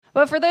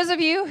But for those of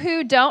you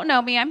who don't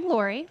know me, I'm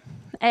Lori.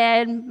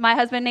 And my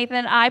husband Nathan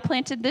and I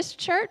planted this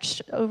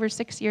church over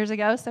 6 years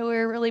ago. So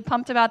we're really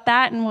pumped about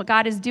that and what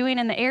God is doing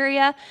in the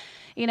area.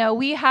 You know,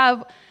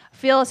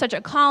 feel such a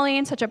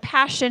calling, such a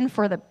passion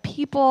for the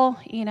people.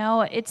 You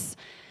know, it's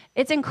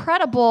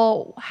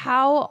incredible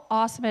how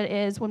awesome it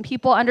is when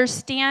people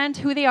understand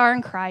who they are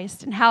in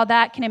Christ and how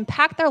that can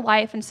impact their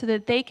life, and so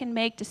that they can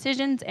make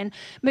decisions and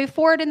move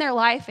forward in their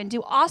life and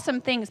do awesome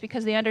things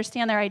because they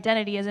understand their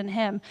identity is in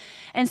Him.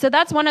 And so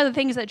that's one of the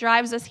things that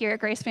drives us here at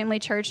Grace Family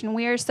Church, and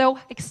we are so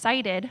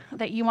excited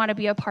that you want to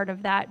be a part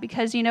of that,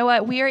 because you know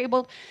what? We are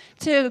able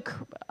to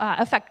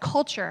affect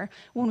culture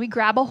when we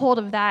grab a hold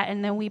of that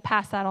and then we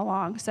pass that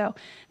along. So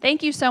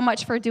thank you so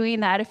much for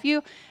doing that. If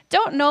you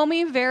don't know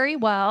me very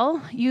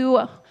well,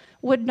 you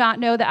would not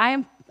know that I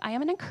am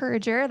an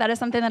encourager. That is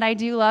something that I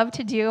do love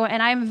to do,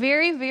 and I'm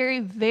very, very,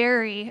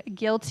 very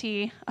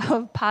guilty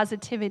of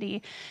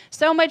positivity.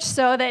 So much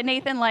so that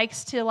Nathan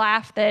likes to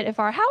laugh that if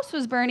our house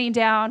was burning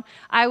down,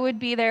 I would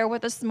be there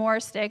with a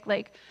s'more stick,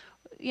 like,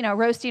 you know,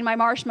 roasting my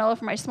marshmallow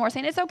for my s'more,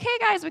 saying, "It's okay,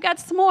 guys, we got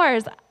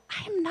s'mores."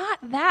 I'm not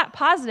that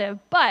positive,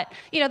 but,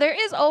 you know, there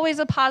is always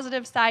a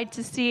positive side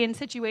to see in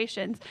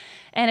situations,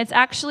 and it's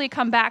actually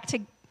come back to,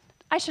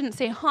 I shouldn't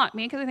say haunt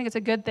me, because I think it's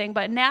a good thing,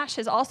 but Nash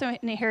has also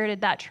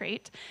inherited that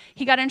trait.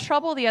 He got in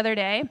trouble the other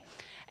day,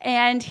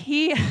 and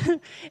he,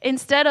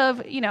 instead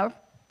of, you know,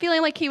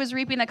 feeling like he was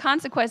reaping the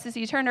consequences,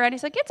 he turned around,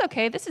 he's like, "It's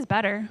okay, this is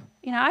better.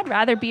 You know, I'd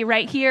rather be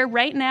right here,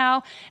 right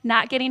now,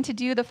 not getting to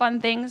do the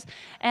fun things."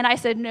 And I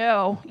said,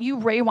 "No, you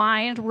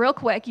rewind real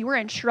quick. You were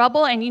in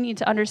trouble, and you need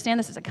to understand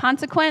this is a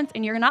consequence,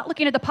 and you're not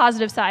looking at the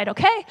positive side,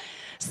 okay?"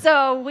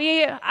 So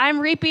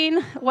I'm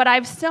reaping what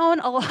I've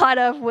sown a lot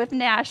of with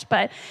Nash,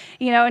 but,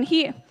 you know, and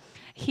he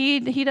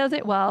does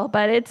it well,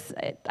 but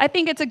I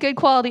think it's a good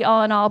quality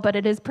all in all, but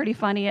it is pretty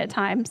funny at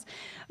times.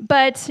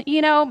 But,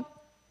 you know,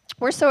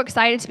 we're so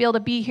excited to be able to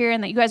be here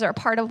and that you guys are a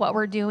part of what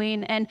we're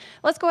doing. And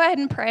let's go ahead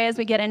and pray as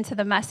we get into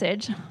the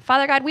message.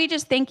 Father God, we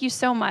just thank you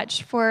so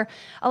much for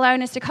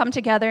allowing us to come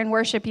together and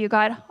worship you,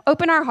 God.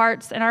 Open our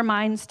hearts and our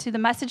minds to the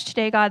message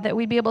today, God, that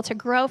we'd be able to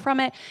grow from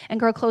it and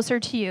grow closer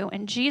to you.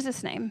 In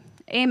Jesus' name,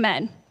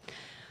 amen.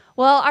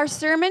 Well, our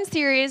sermon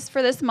series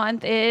for this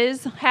month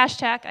is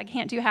hashtag, I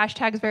can't do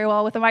hashtags very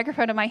well with a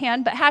microphone in my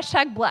hand, but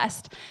hashtag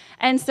blessed.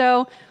 And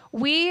so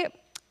we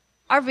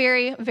are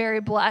very, very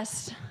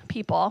blessed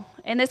people.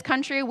 In this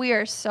country, we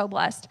are so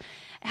blessed.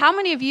 How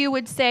many of you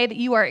would say that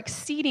you are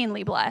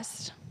exceedingly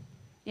blessed?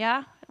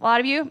 Yeah? A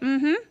lot of you?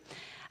 Mm-hmm.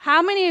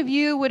 How many of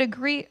you would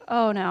agree?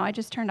 Oh, no, I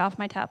just turned off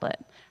my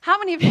tablet. How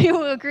many of you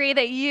will agree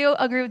that you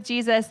agree with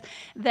Jesus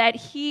that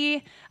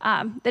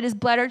that is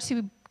better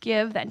to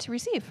give than to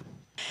receive?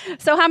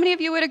 So how many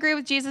of you would agree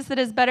with Jesus that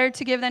it's better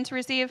to give than to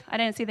receive? I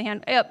didn't see the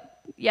hand. Yep.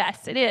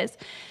 Yes, it is.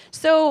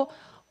 So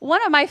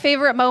one of my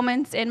favorite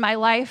moments in my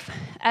life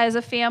as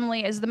a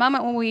family is the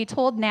moment when we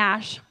told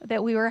Nash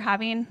that we were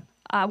having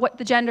what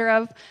the gender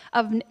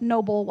of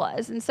Noble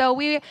was. And so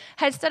we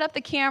had set up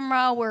the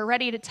camera. We're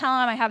ready to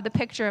tell him. I have the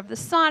picture of the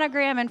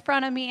sonogram in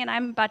front of me, and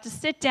I'm about to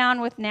sit down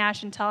with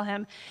Nash and tell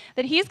him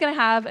that he's going to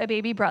have a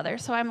baby brother.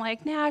 So I'm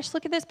like, "Nash,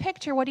 look at this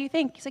picture. What do you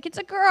think?" He's like, "It's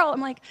a girl."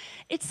 I'm like,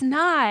 It's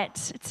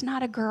not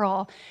a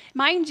girl."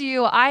 Mind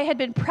you, I had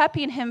been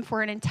prepping him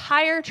for an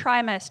entire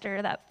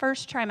trimester, that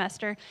first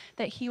trimester,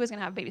 that he was going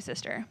to have a baby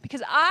sister,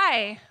 because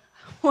I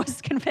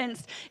was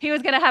convinced he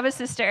was going to have a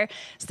sister.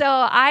 So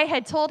I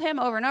had told him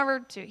over and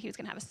over he was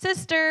going to have a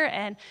sister,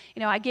 and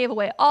I gave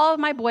away all of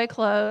my boy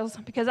clothes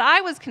because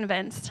I was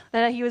convinced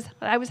that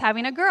I was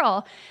having a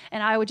girl,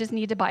 and I would just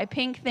need to buy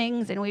pink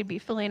things, and we'd be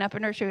filling up a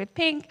nursery with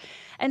pink.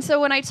 And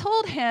so when I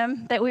told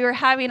him that we were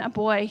having a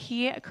boy,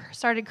 he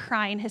started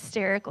crying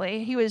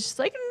hysterically. He was just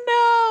like,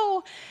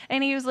 "No,"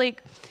 and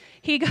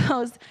he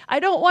goes, "I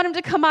don't want him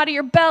to come out of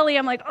your belly."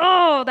 I'm like,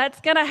 "Oh,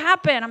 that's going to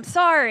happen. I'm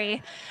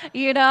sorry."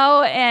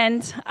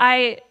 And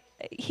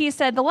he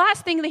said, the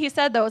last thing that he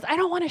said, though, is, "I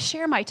don't want to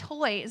share my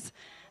toys."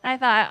 And I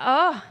thought,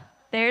 oh,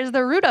 there's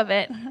the root of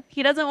it.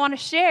 He doesn't want to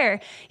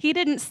share. He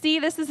didn't see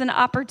this as an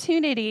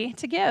opportunity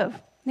to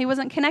give. He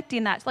wasn't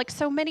connecting that, like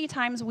so many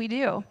times we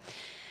do.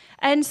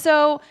 And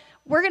so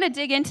we're going to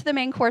dig into the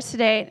main course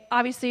today.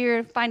 Obviously,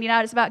 you're finding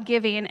out it's about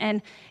giving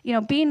and,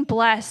 being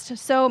blessed.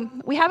 So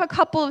we have a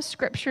couple of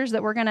scriptures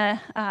that we're going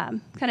to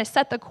kind of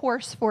set the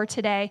course for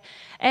today.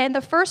 And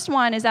the first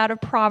one is out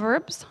of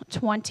Proverbs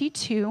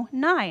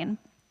 22:9.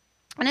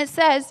 And it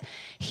says,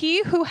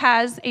 "He who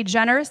has a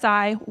generous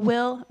eye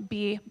will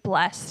be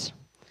blessed."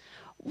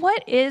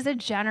 What is a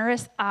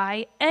generous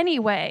eye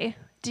anyway?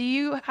 Do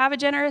you have a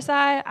generous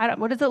eye?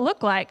 What does it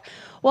look like?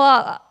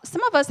 Well,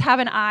 some of us have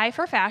an eye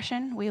for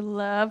fashion. We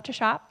love to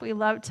shop. We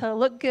love to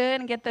look good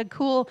and get the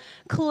cool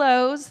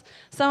clothes.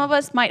 Some of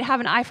us might have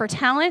an eye for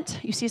talent.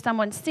 You see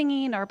someone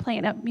singing or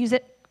playing a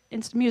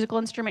musical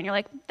instrument, you're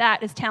like,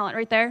 "That is talent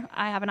right there.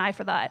 I have an eye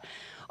for that."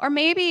 Or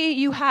maybe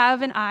you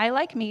have an eye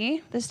like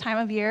me this time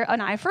of year,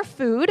 an eye for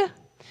food.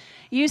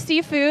 You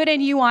see food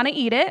and you want to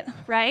eat it,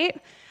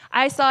 right?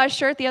 I saw a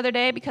shirt the other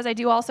day because I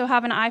do also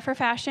have an eye for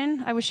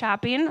fashion. I was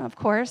shopping, of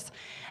course,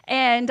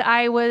 and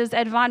I was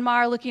at Von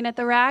Maur looking at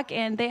the rack,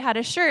 and they had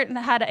a shirt and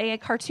it had a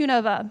cartoon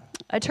of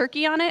a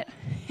turkey on it.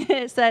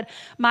 It said,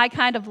 "My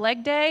kind of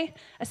leg day."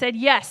 I said,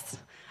 yes,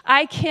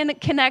 I can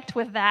connect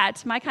with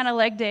that. My kind of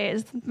leg day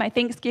is my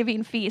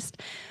Thanksgiving feast.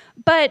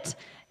 But,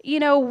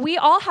 we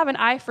all have an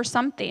eye for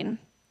something.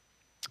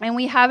 And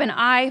we have an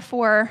eye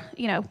for,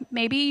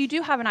 maybe you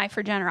do have an eye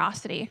for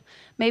generosity.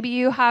 Maybe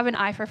you have an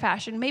eye for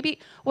fashion. Maybe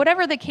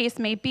whatever the case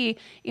may be,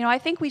 I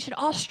think we should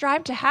all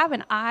strive to have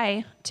an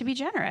eye to be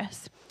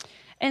generous.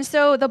 And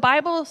so the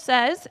Bible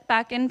says,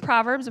 back in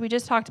Proverbs, we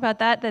just talked about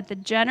that the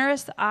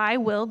generous eye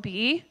will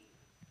be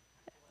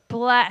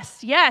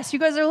blessed. Yes, you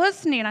guys are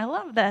listening. I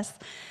love this.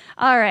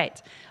 All right.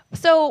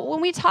 So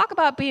when we talk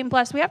about being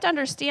blessed, we have to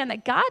understand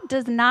that God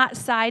does not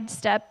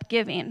sidestep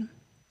giving.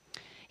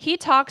 He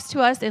talks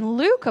to us in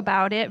Luke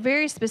about it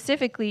very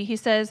specifically. He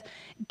says,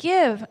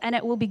 "Give, and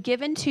it will be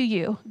given to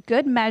you.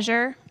 Good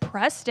measure,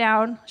 pressed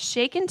down,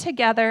 shaken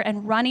together,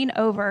 and running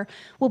over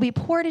will be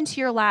poured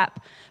into your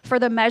lap. For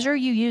the measure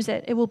you use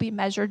it will be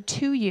measured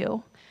to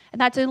you."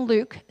 And that's in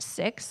Luke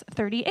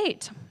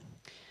 6:38.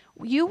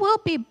 You will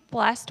be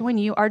blessed when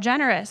you are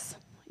generous.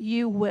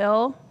 You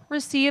will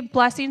receive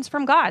blessings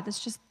from God.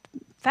 That's just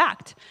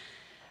fact.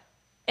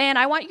 And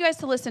I want you guys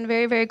to listen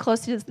very, very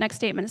close to this next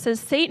statement. It says,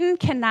 Satan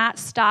cannot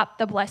stop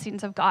the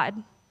blessings of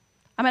God.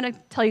 I'm going to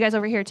tell you guys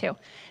over here too.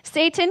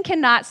 Satan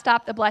cannot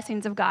stop the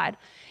blessings of God.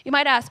 You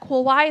might ask,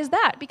 well, why is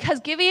that? Because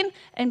giving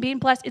and being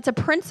blessed, it's a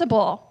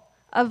principle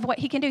of what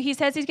he can do. He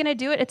says he's going to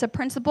do it. It's a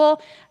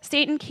principle.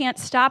 Satan can't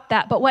stop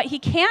that. But what he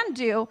can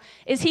do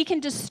is he can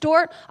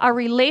distort our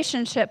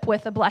relationship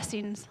with the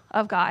blessings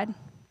of God.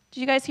 Did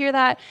you guys hear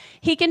that?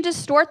 He can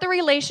distort the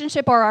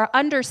relationship or our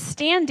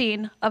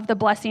understanding of the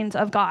blessings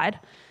of God.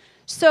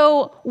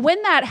 So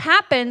when that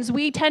happens,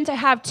 we tend to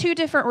have two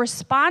different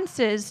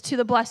responses to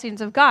the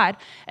blessings of God.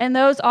 And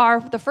those are,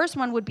 the first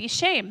one would be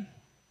shame.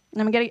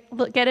 And I'm going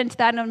to get into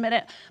that in a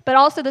minute. But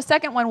also the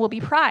second one will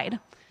be pride.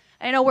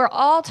 I know we're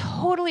all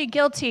totally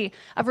guilty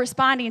of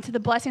responding to the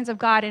blessings of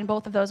God in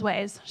both of those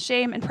ways,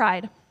 shame and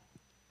pride.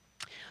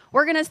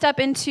 We're going to step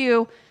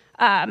into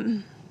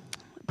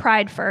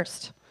pride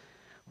first.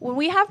 When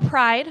we have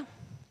pride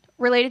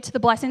related to the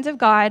blessings of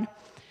God,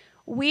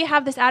 we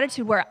have this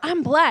attitude where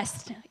I'm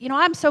blessed.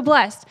 I'm so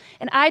blessed,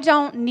 and I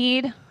don't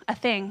need a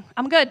thing.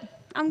 I'm good.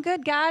 I'm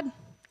good, God.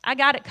 I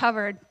got it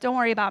covered. Don't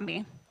worry about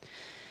me.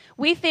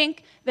 We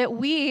think that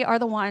we are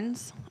the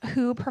ones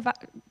who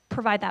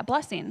provide that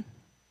blessing.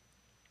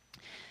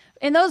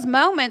 In those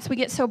moments, we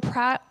get so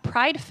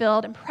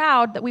pride-filled and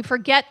proud that we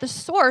forget the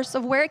source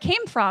of where it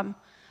came from.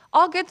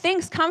 All good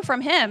things come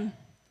from him.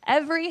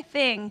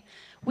 Everything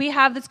we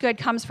have that's good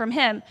comes from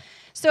him.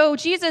 So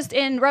Jesus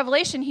in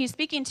Revelation, he's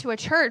speaking to a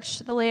church,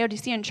 the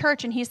Laodicean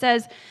church, and he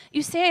says,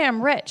 "You say I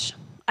am rich.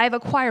 I have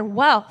acquired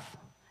wealth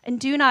and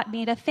do not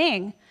need a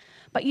thing.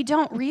 But you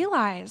don't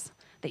realize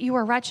that you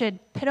are wretched,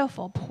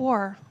 pitiful,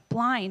 poor,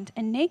 blind,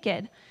 and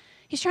naked."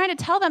 He's trying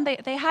to tell them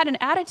they had an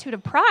attitude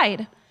of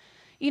pride.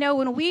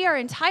 When we are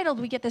entitled,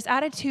 we get this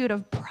attitude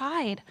of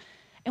pride.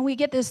 And we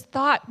get this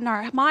thought in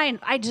our mind,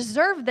 I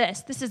deserve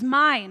this. This is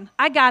mine.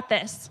 I got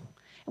this.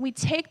 And we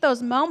take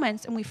those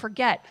moments and we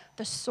forget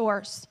the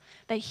source,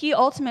 that he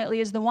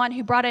ultimately is the one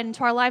who brought it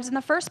into our lives in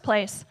the first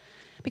place.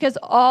 Because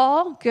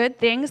all good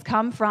things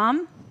come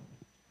from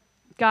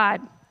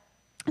God.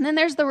 And then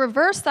there's the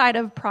reverse side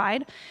of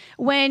pride,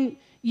 when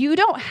you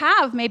don't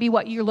have maybe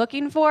what you're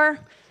looking for,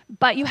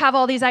 but you have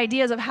all these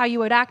ideas of how you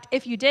would act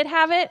if you did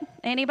have it.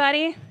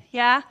 Anybody?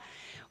 Yeah?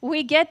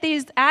 We get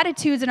these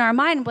attitudes in our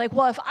mind, like,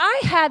 well, if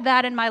I had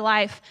that in my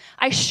life,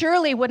 I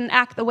surely wouldn't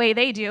act the way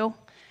they do.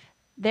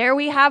 There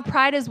we have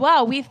pride as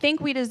well. We think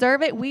we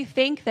deserve it. We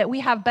think that we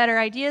have better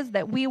ideas,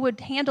 that we would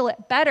handle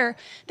it better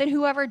than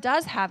whoever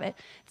does have it.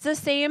 It's the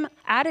same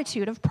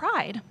attitude of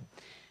pride.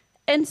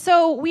 And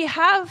so we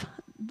have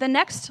the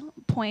next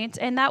point,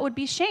 and that would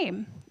be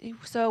shame.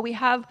 So we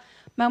have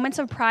moments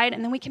of pride,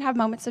 and then we can have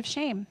moments of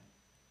shame.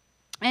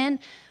 And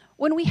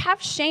when we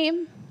have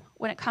shame,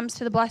 when it comes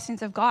to the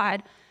blessings of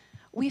God,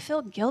 we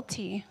feel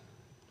guilty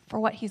for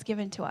what he's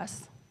given to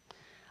us.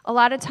 A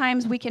lot of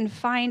times we can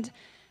find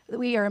that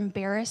we are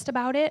embarrassed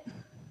about it.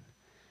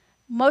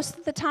 Most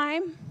of the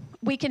time,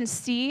 we can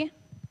see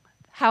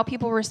how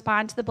people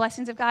respond to the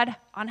blessings of God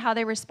on how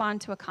they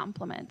respond to a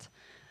compliment.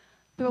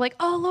 We were like,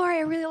 "Oh, Lori,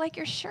 I really like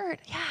your shirt.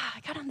 Yeah,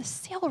 I got it on the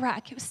sale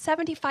rack. It was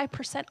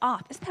 75%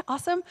 off. Isn't that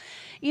awesome?"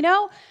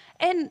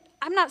 And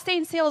I'm not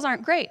saying sales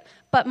aren't great,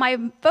 but my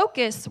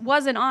focus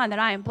wasn't on that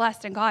I am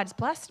blessed and God's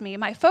blessed me.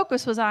 My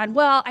focus was on,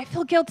 well, I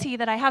feel guilty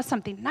that I have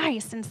something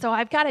nice, and so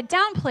I've got to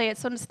downplay it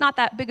so it's not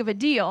that big of a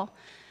deal,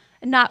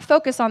 and not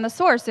focus on the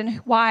source and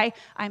why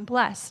I'm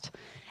blessed.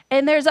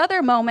 And there's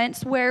other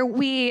moments where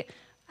we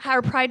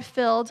are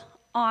pride-filled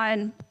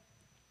on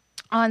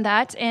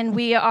that, and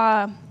we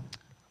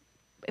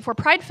if we're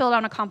pride-filled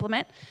on a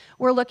compliment,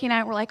 we're looking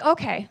at it, we're like,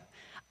 okay,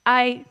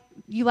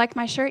 you like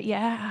my shirt?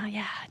 Yeah,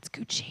 it's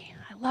Gucci.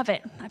 I love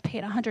it. I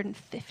paid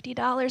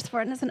 $150 for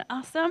it, and isn't it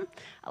awesome?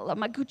 I love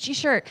my Gucci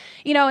shirt.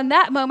 In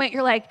that moment,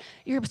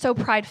 you're so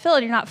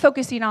pride-filled, you're not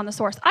focusing on the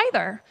source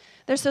either.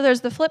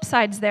 There's the flip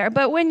sides there.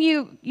 But when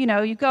you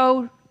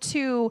go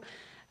to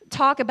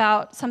talk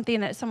about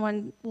something that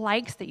someone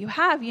likes that you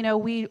have,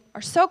 we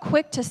are so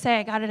quick to say,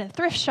 I got it at a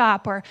thrift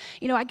shop, or,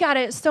 I got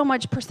it so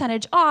much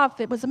percentage off,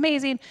 it was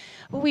amazing.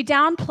 But we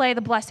downplay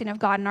the blessing of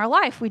God in our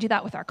life. We do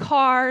that with our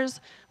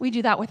cars, we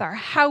do that with our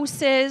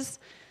houses.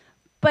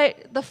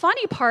 But the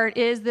funny part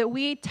is that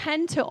we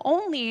tend to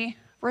only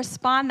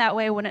respond that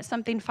way when it's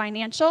something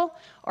financial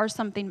or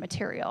something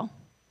material.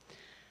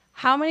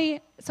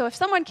 So if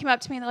someone came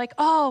up to me and they're like,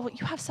 oh,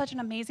 you have such an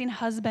amazing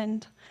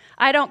husband,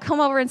 I don't come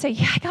over and say,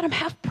 yeah, I got him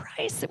half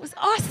price. It was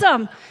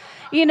awesome.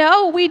 We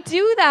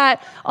do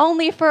that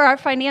only for our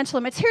financial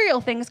and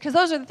material things because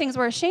those are the things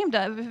we're ashamed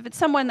of. If it's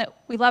someone that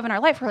we love in our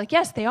life, we're like,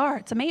 yes, they are.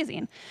 It's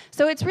amazing.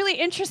 So it's really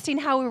interesting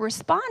how we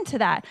respond to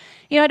that.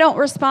 I don't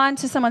respond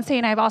to someone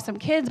saying I have awesome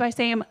kids by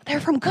saying,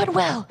 they're from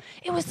Goodwill.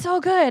 It was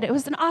so good. It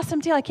was an awesome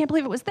deal. I can't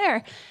believe it was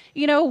there.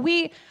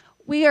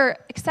 We are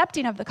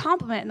accepting of the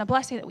compliment and the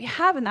blessing that we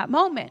have in that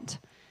moment.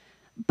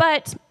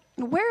 But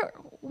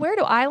where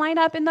do I line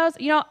up in those?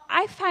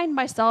 I find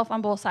myself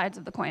on both sides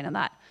of the coin in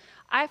that.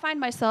 I find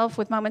myself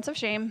with moments of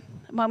shame,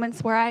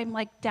 moments where I'm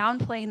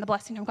downplaying the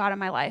blessing of God in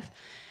my life.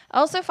 I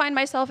also find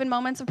myself in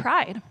moments of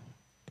pride.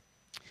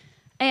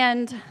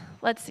 And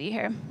let's see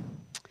here.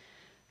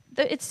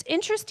 It's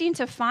interesting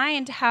to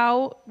find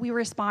how we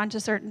respond to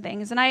certain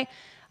things. And I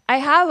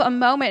have a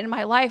moment in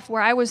my life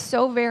where I was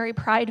so very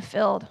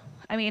pride-filled.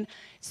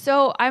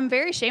 So I'm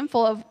very ashamed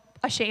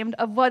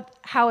of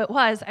how it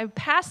was. I've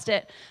passed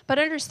it, but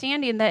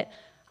understanding that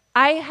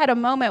I had a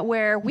moment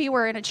where we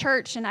were in a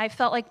church and I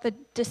felt like the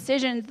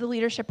decisions the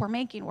leadership were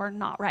making were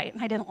not right,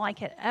 and I didn't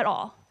like it at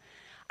all.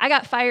 I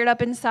got fired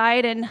up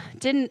inside and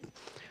didn't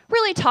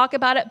really talk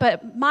about it,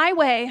 but my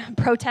way of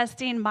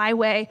protesting, my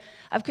way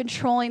of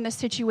controlling the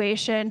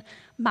situation,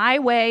 my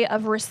way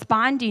of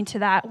responding to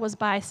that was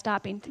by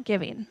stopping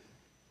giving.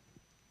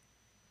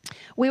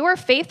 We were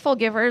faithful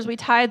givers. We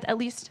tithed at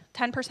least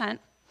 10%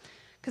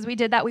 because we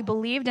did that. We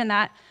believed in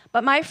that.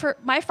 But my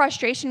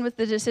frustration with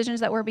the decisions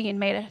that were being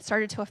made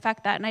started to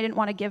affect that, and I didn't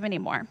want to give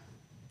anymore.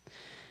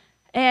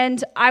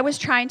 And I was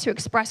trying to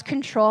express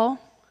control.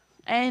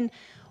 And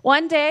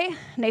one day,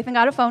 Nathan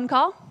got a phone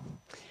call,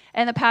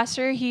 and the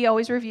pastor, he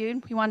always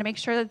reviewed. He wanted to make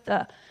sure that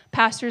the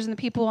pastors and the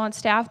people on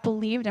staff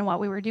believed in what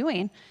we were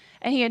doing.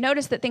 And he had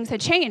noticed that things had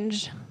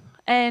changed.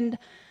 And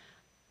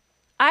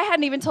I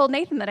hadn't even told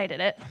Nathan that I did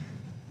it.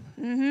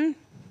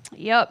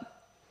 Yep.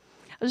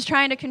 I was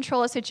trying to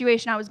control a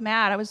situation. I was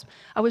mad.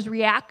 I was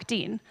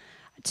reacting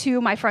to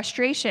my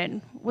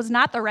frustration. It was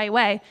not the right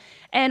way.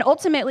 And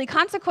ultimately,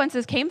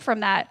 consequences came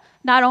from that,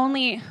 not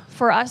only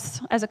for us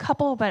as a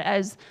couple, but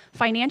as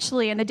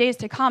financially in the days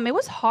to come. It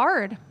was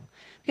hard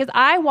because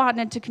I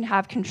wanted to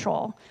have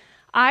control.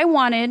 I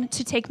wanted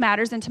to take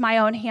matters into my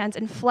own hands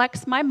and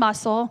flex my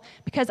muscle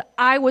because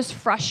I was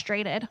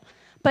frustrated.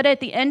 But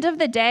at the end of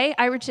the day,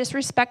 I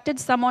disrespected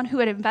someone who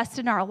had invested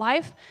in our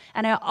life,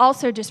 and I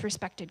also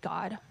disrespected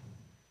God.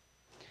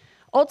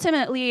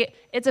 Ultimately,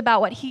 it's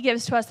about what he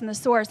gives to us in the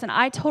source, and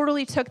I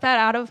totally took that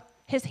out of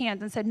his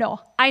hands and said, no,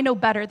 I know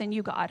better than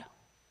you, God.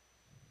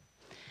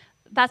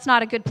 That's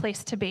not a good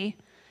place to be.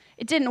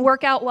 It didn't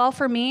work out well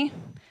for me,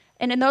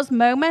 and in those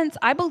moments,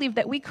 I believe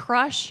that we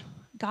crush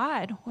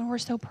God when we're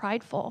so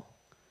prideful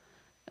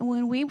and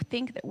when we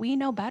think that we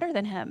know better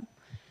than him.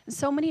 And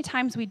so many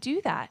times we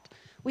do that.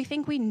 We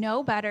think we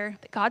know better,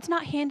 that God's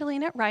not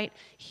handling it right.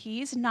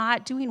 He's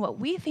not doing what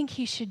we think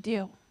he should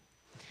do.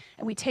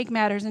 And we take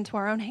matters into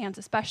our own hands,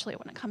 especially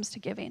when it comes to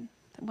giving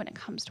and when it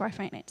comes to our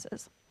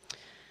finances.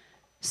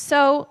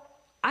 So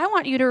I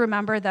want you to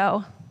remember,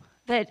 though,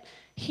 that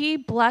he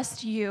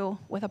blessed you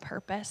with a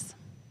purpose.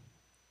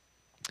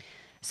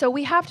 So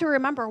we have to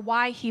remember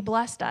why he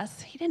blessed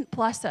us. He didn't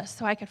bless us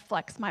so I could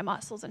flex my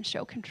muscles and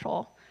show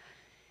control.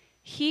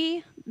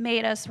 He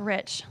made us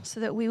rich so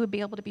that we would be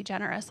able to be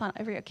generous on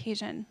every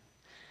occasion.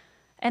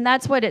 And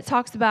that's what it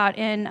talks about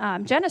in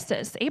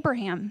Genesis,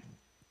 Abraham.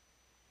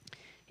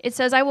 It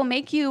says, I will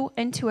make you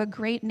into a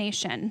great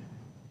nation,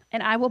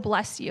 and I will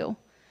bless you.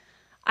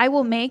 I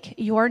will make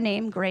your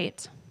name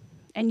great,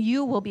 and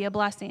you will be a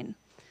blessing.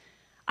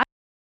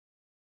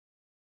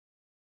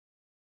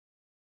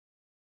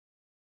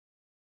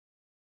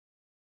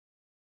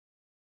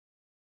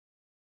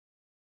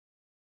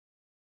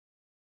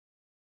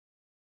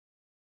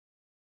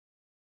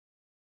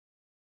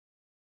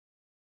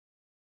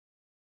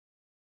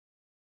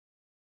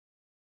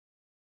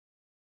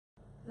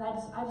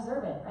 I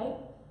deserve it, right?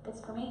 It's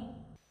for me.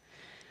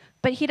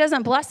 But he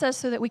doesn't bless us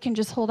so that we can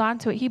just hold on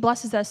to it. He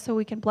blesses us so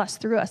we can bless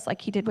through us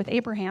like he did with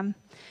Abraham.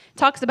 It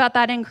talks about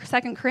that in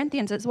 2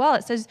 Corinthians as well.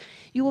 It says,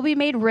 you will be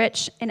made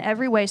rich in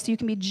every way so you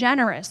can be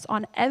generous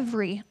on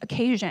every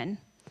occasion.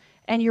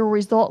 And your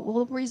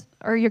result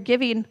your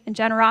giving and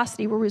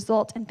generosity will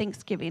result in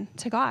thanksgiving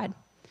to God.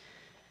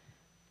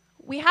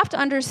 We have to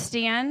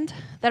understand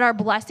that our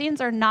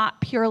blessings are not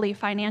purely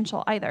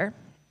financial either.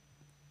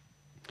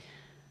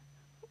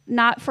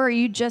 not for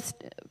you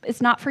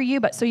it's not for you,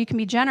 but so you can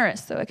be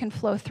generous, so it can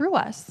flow through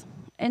us.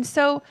 And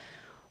so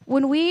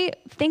when we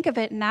think of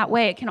it in that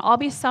way, it can all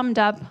be summed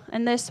up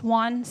in this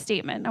one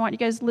statement. I want you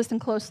guys to listen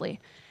closely.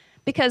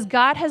 Because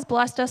God has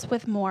blessed us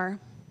with more,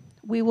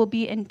 we will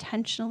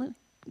intentionally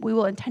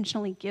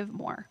give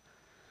more.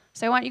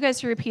 So I want you guys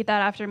to repeat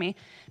that after me.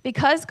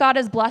 Because God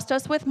has blessed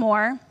us with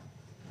more,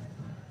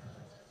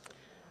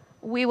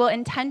 we will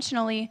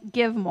intentionally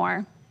give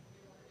more.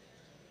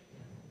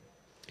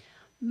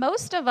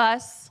 Most of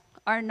us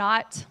are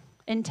not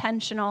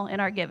intentional in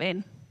our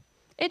giving.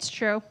 It's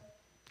true.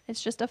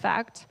 It's just a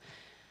fact.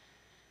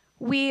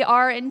 We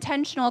are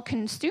intentional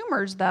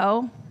consumers,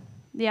 though.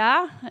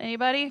 Yeah?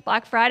 Anybody?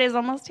 Black Friday is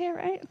almost here,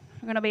 right?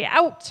 I'm going to be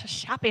out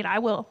shopping.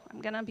 I'll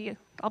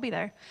be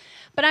there.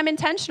 But I'm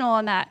intentional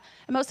on that.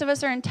 And most of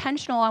us are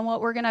intentional on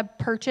what we're going to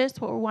purchase,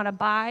 what we want to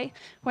buy.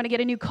 We want to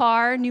get a new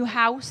car, new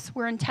house.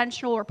 We're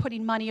intentional. We're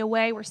putting money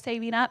away. We're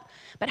saving up.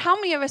 But how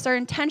many of us are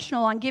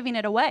intentional on giving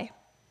it away?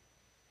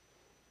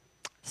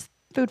 It's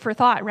food for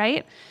thought,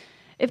 right?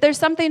 If there's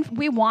something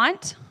we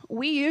want,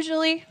 we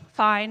usually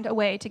find a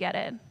way to get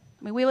it.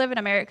 I mean, we live in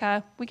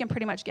America. We can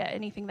pretty much get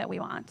anything that we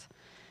want.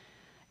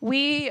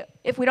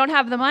 If we don't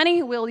have the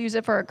money, we'll use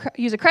a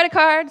credit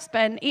card,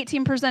 spend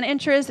 18%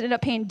 interest, end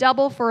up paying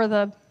double for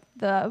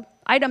the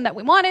item that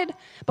we wanted,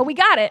 but we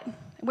got it.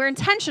 We're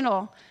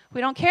intentional.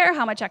 We don't care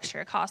how much extra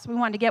it costs. We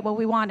wanted to get what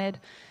we wanted.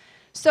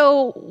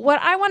 So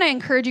what I want to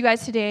encourage you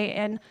guys today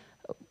and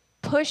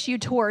push you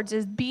towards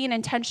is being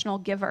intentional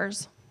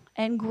givers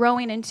and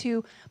growing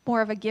into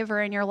more of a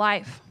giver in your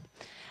life.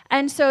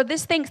 And so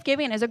this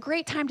Thanksgiving is a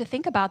great time to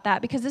think about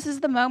that, because this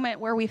is the moment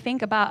where we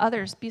think about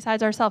others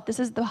besides ourselves. This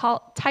is the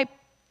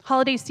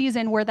holiday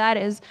season where that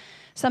is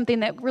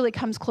something that really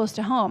comes close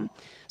to home.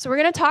 So we're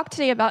going to talk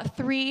today about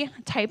 3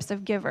 types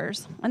of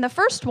givers. And the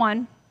first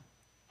one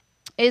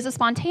is a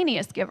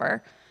spontaneous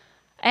giver.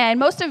 And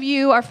most of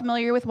you are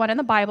familiar with one in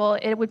the Bible.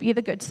 It would be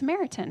the Good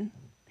Samaritan.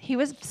 He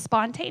was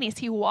spontaneous.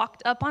 He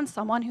walked up on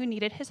someone who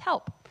needed his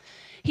help.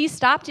 He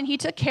stopped and he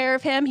took care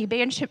of him. He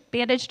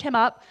bandaged him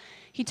up.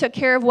 He took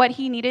care of what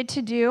he needed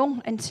to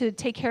do and to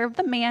take care of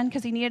the man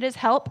because he needed his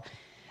help.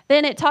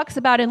 Then it talks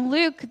about in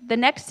Luke, the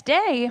next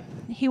day,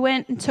 he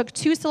went and took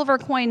 2 silver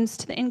coins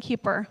to the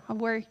innkeeper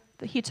of where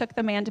he took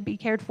the man to be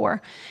cared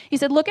for. He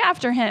said, "Look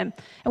after him,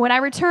 and when I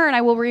return, I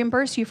will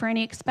reimburse you for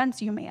any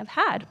expense you may have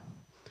had."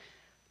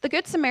 The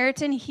Good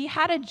Samaritan, he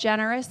had a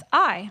generous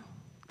eye.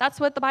 That's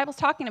what the Bible's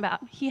talking about.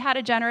 He had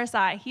a generous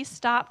eye. He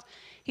stopped.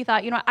 He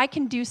thought, I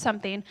can do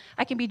something.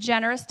 I can be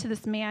generous to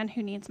this man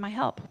who needs my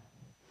help.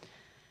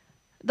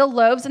 The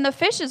loaves and the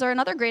fishes are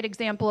another great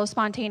example of a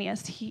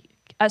spontaneous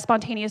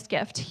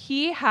gift.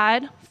 He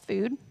had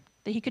food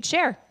that he could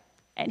share,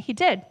 and he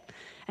did.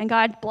 And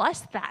God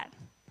blessed that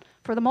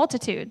for the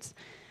multitudes.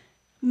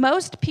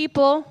 Most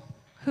people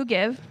who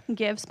give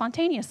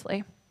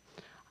spontaneously.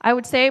 I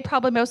would say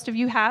probably most of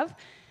you have.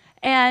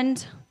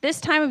 And this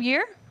time of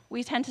year,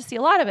 we tend to see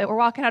a lot of it. We're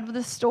walking out of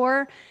the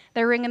store,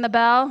 they're ringing the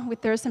bell, we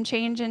throw some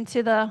change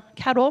into the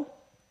kettle,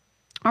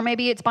 or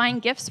maybe it's buying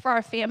gifts for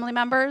our family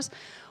members,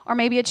 or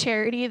maybe a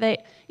charity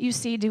that you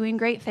see doing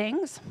great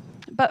things.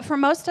 But for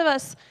most of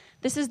us,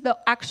 this is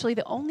actually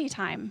the only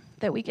time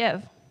that we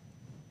give.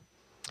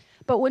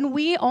 But when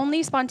we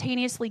only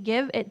spontaneously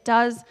give,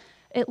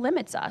 it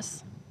limits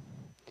us.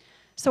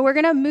 So we're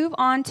going to move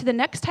on to the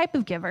next type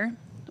of giver,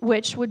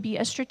 which would be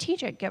a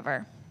strategic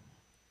giver.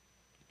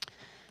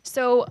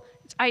 So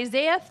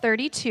Isaiah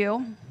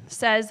 32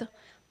 says,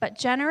 "But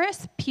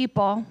generous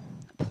people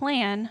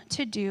plan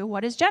to do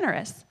what is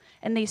generous,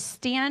 and they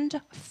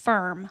stand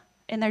firm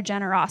in their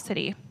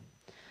generosity."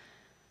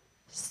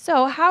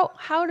 So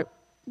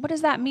what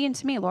does that mean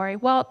to me, Lori?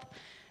 Well,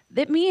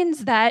 it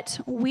means that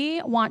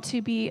we want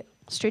to be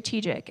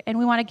strategic, and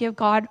we want to give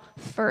God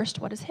first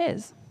what is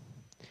his.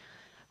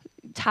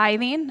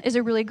 Tithing is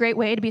a really great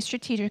way to be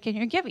strategic in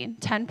your giving.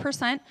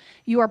 10%,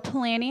 you are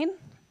planning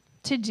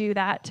to do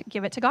that, to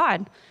give it to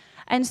God.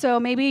 And so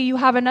maybe you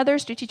have another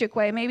strategic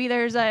way. Maybe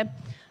there's a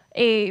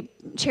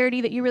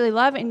charity that you really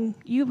love, and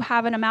you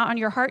have an amount on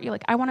your heart. You're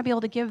like, I want to be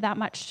able to give that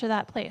much to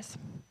that place,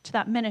 to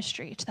that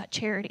ministry, to that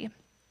charity.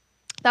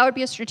 That would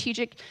be a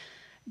strategic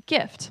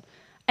gift.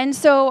 And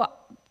so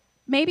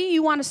maybe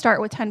you want to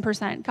start with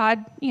 10%.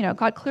 God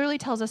clearly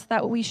tells us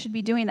that we should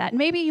be doing that. And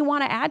maybe you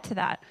want to add to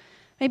that.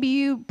 Maybe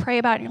you pray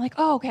about it and you're like,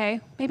 oh, okay,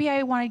 maybe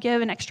I want to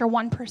give an extra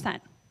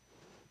 1%.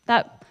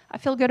 I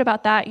feel good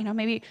about that.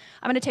 Maybe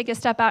I'm going to take a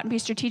step out and be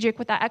strategic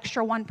with that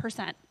extra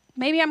 1%.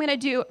 Maybe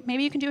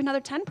you can do another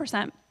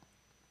 10%.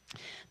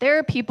 There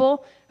are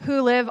people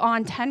who live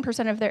on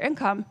 10% of their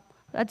income.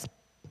 That's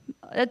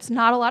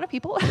not a lot of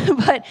people,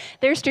 but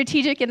they're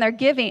strategic in their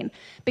giving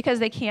because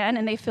they can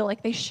and they feel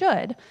like they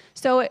should.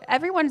 So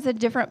everyone's at a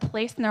different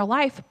place in their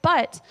life,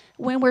 but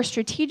when we're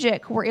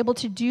strategic, we're able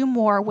to do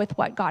more with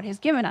what God has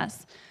given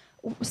us.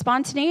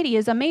 Spontaneity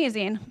is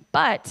amazing,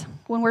 but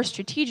when we're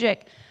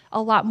strategic,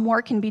 a lot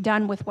more can be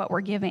done with what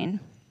we're giving.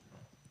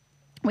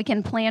 We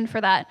can plan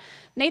for that.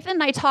 Nathan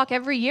and I talk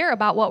every year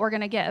about what we're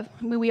going to give.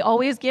 I mean, we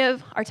always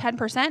give our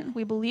 10%.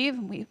 We believe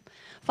and we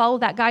follow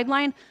that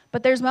guideline.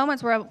 But there's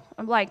moments where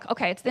I'm like,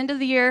 okay, it's the end of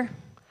the year.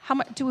 How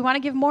much do we want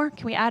to give more?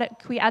 Can we add it?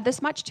 Can we add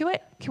this much to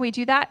it? Can we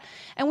do that?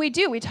 And we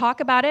do. We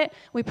talk about it.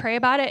 We pray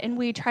about it, and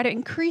we try to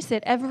increase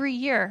it every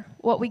year,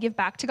 what we give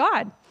back to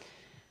God.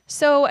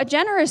 So a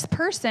generous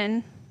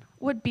person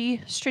would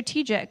be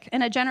strategic,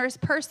 and a generous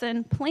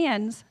person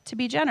plans to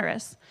be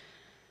generous.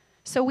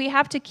 So we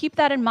have to keep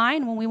that in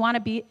mind when we want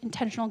to be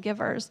intentional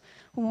givers.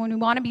 When we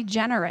want to be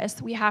generous,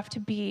 we have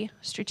to be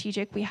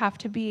strategic. We have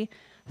to be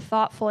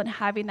thoughtful in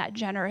having that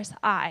generous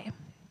eye.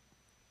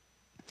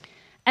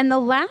 And the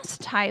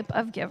last type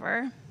of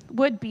giver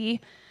would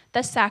be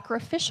the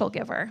sacrificial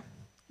giver.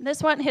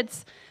 This one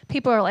hits,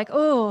 people are like,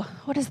 oh,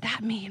 what does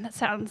that mean? That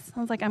sounds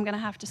like I'm going to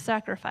have to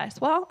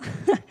sacrifice. Well,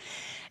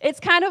 it's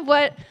kind of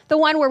the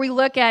one where we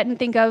look at and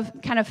think of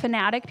kind of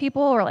fanatic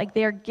people, or like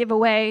they give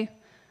away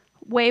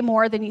way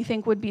more than you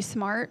think would be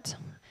smart.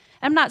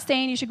 I'm not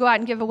saying you should go out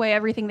and give away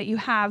everything that you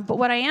have, but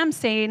what I am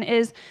saying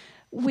is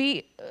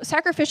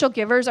sacrificial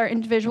givers are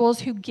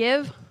individuals who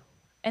give,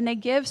 and they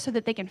give so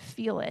that they can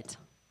feel it.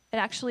 It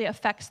actually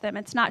affects them.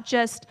 It's not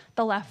just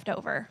the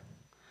leftover.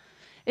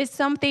 It's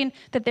something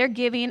that they're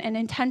giving and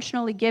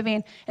intentionally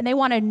giving, and they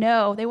want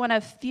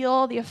to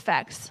feel the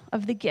effects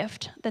of the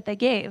gift that they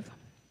gave.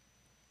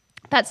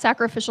 That's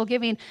sacrificial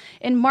giving.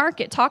 In Mark,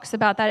 it talks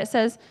about that. It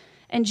says,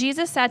 and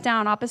Jesus sat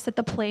down opposite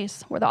the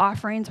place where the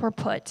offerings were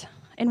put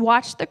and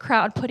watched the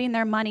crowd putting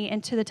their money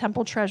into the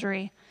temple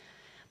treasury.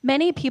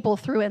 Many people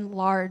threw in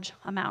large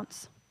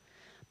amounts,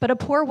 but a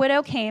poor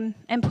widow came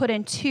and put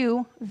in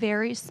 2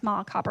 very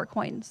small copper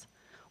coins,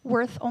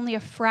 worth only a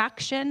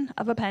fraction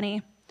of a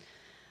penny.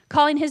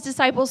 Calling his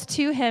disciples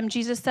to him,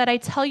 Jesus said, I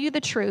tell you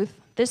the truth,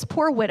 this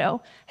poor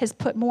widow has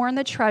put more in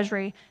the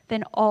treasury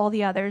than all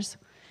the others.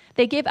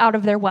 They gave out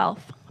of their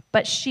wealth,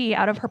 but she,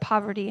 out of her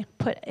poverty,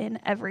 put in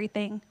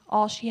everything,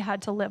 all she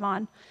had to live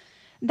on.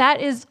 That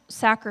is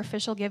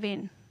sacrificial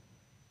giving.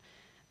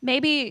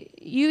 Maybe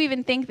you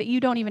even think that you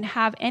don't even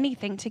have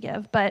anything to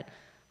give, but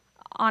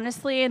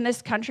honestly, in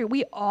this country,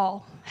 we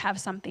all have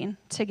something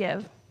to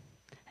give.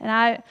 And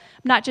I'm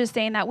not just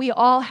saying that. We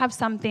all have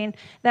something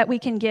that we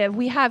can give.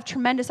 We have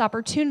tremendous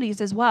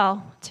opportunities as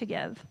well to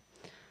give.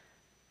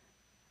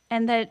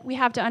 And that we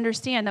have to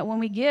understand that when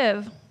we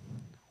give,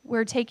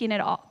 we're taking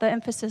the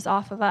emphasis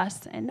off of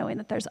us and knowing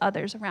that there's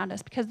others around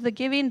us, because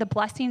the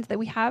blessings that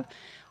we have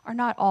are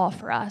not all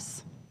for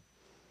us,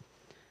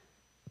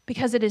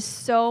 because it is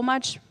so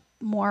much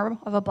more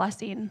of a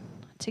blessing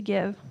to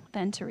give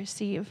than to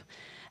receive.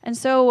 And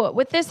so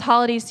with this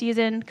holiday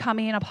season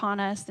coming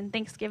upon us and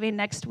Thanksgiving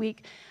next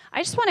week,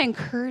 I just want to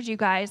encourage you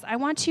guys. I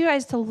want you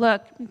guys to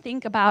look and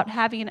think about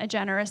having a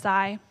generous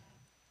eye.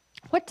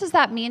 What does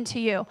that mean to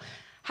you?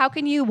 How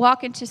can you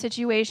walk into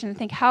situations and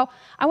think, I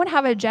want to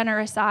have a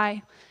generous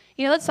eye?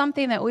 You know, that's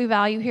something that we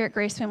value here at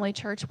Grace Family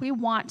Church. We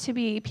want to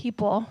be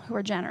people who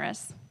are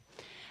generous.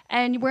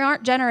 And we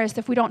aren't generous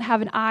if we don't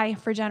have an eye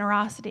for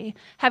generosity,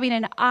 having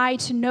an eye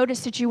to notice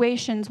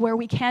situations where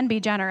we can be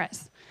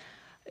generous.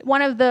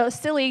 One of the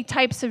silly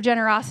types of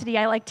generosity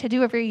I like to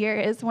do every year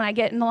is when I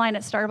get in the line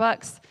at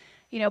Starbucks,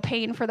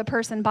 paying for the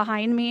person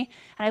behind me.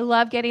 And I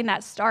love getting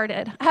that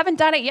started. I haven't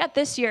done it yet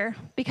this year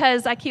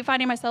because I keep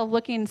finding myself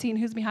looking and seeing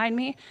who's behind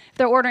me. If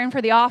they're ordering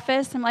for the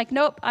office, I'm like,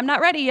 nope, I'm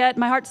not ready yet.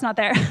 My heart's not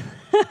there.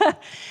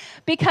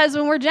 Because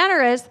when we're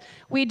generous,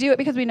 we do it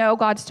because we know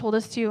God's told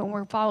us to, and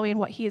we're following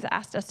what He's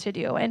asked us to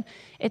do. And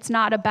it's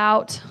not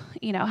about,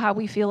 how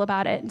we feel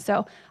about it. And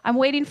so I'm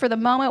waiting for the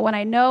moment when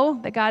I know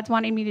that God's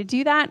wanting me to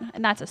do that,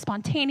 and that's a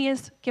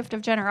spontaneous gift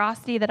of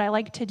generosity that I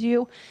like to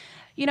do.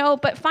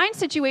 But find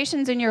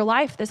situations in your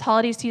life this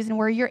holiday season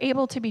where you're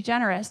able to be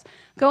generous.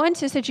 Go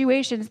into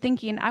situations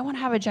thinking, I want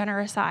to have a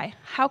generous eye.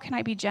 How can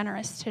I be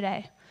generous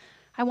today?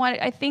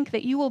 I think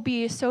that you will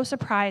be so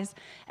surprised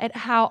at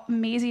how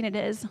amazing it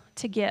is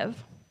to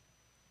give.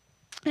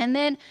 And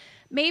then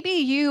maybe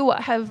you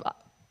have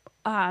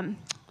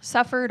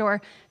suffered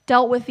or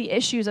dealt with the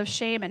issues of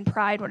shame and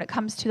pride when it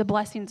comes to the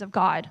blessings of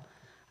God.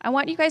 I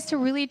want you guys to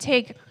really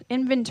take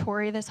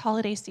inventory this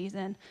holiday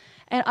season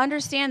and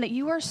understand that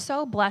you are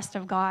so blessed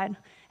of God,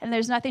 and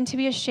there's nothing to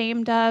be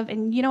ashamed of.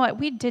 And you know what?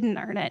 We didn't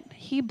earn it.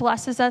 He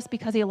blesses us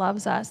because He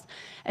loves us.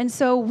 And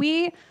so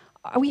we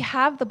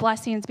have the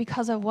blessings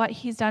because of what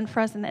He's done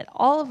for us, and that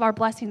all of our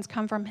blessings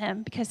come from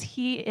Him because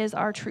He is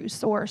our true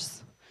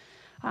source.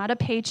 Not a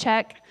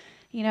paycheck,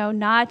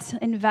 not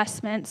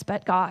investments,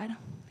 but God.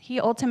 He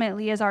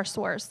ultimately is our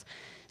source.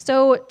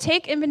 So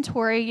take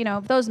inventory,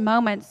 of those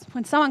moments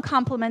when someone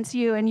compliments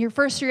you and your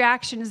first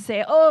reaction is to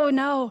say, oh,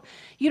 no,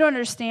 you don't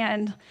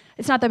understand.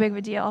 It's not that big of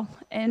a deal.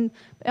 And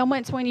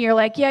moments when you're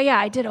like, yeah,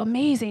 I did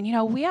amazing.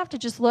 We have to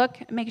just look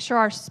and make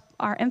sure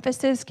our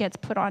emphasis gets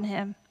put on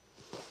Him.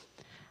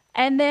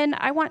 And then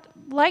I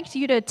like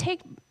you to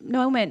take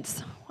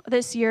moments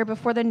this year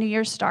before the new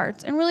year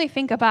starts and really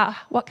think about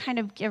what kind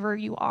of giver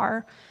you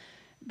are.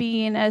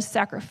 being a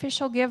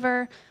sacrificial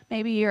giver.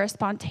 Maybe you're a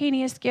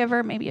spontaneous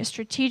giver, maybe a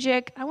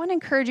strategic. I want to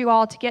encourage you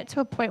all to get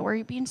to a point where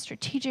you're being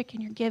strategic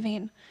in your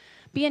giving.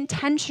 Be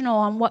intentional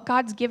on what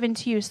God's given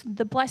to you so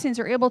the blessings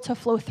are able to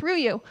flow through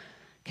you,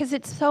 because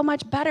it's so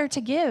much better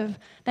to give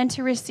than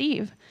to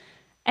receive.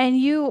 And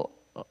you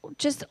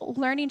just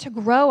learning to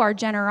grow our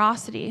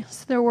generosity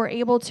so that we're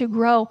able to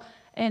grow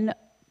and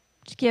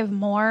give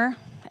more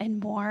and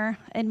more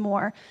and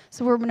more.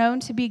 So we're known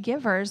to be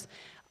givers.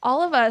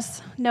 All of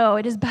us know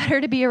it is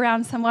better to be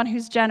around someone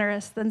who's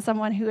generous than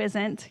someone who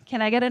isn't.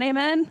 Can I get an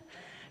amen?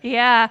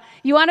 Yeah.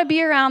 You want to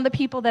be around the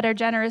people that are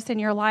generous in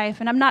your life.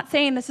 And I'm not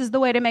saying this is the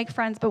way to make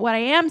friends, but what I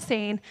am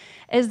saying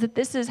is that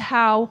this is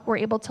how we're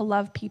able to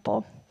love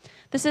people.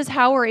 This is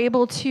how we're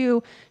able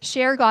to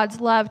share God's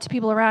love to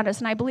people around us.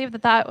 And I believe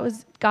that that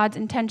was God's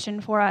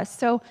intention for us.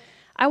 So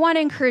I want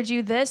to encourage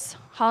you this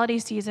holiday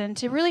season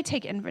to really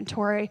take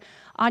inventory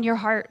on your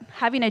heart,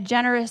 having a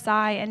generous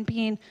eye and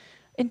being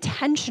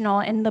intentional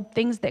in the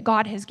things that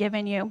God has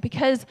given you,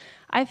 because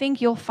I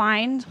think you'll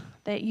find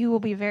that you will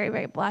be very,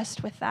 very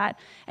blessed with that,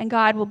 and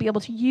God will be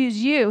able to use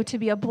you to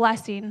be a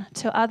blessing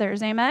to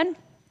others. Amen?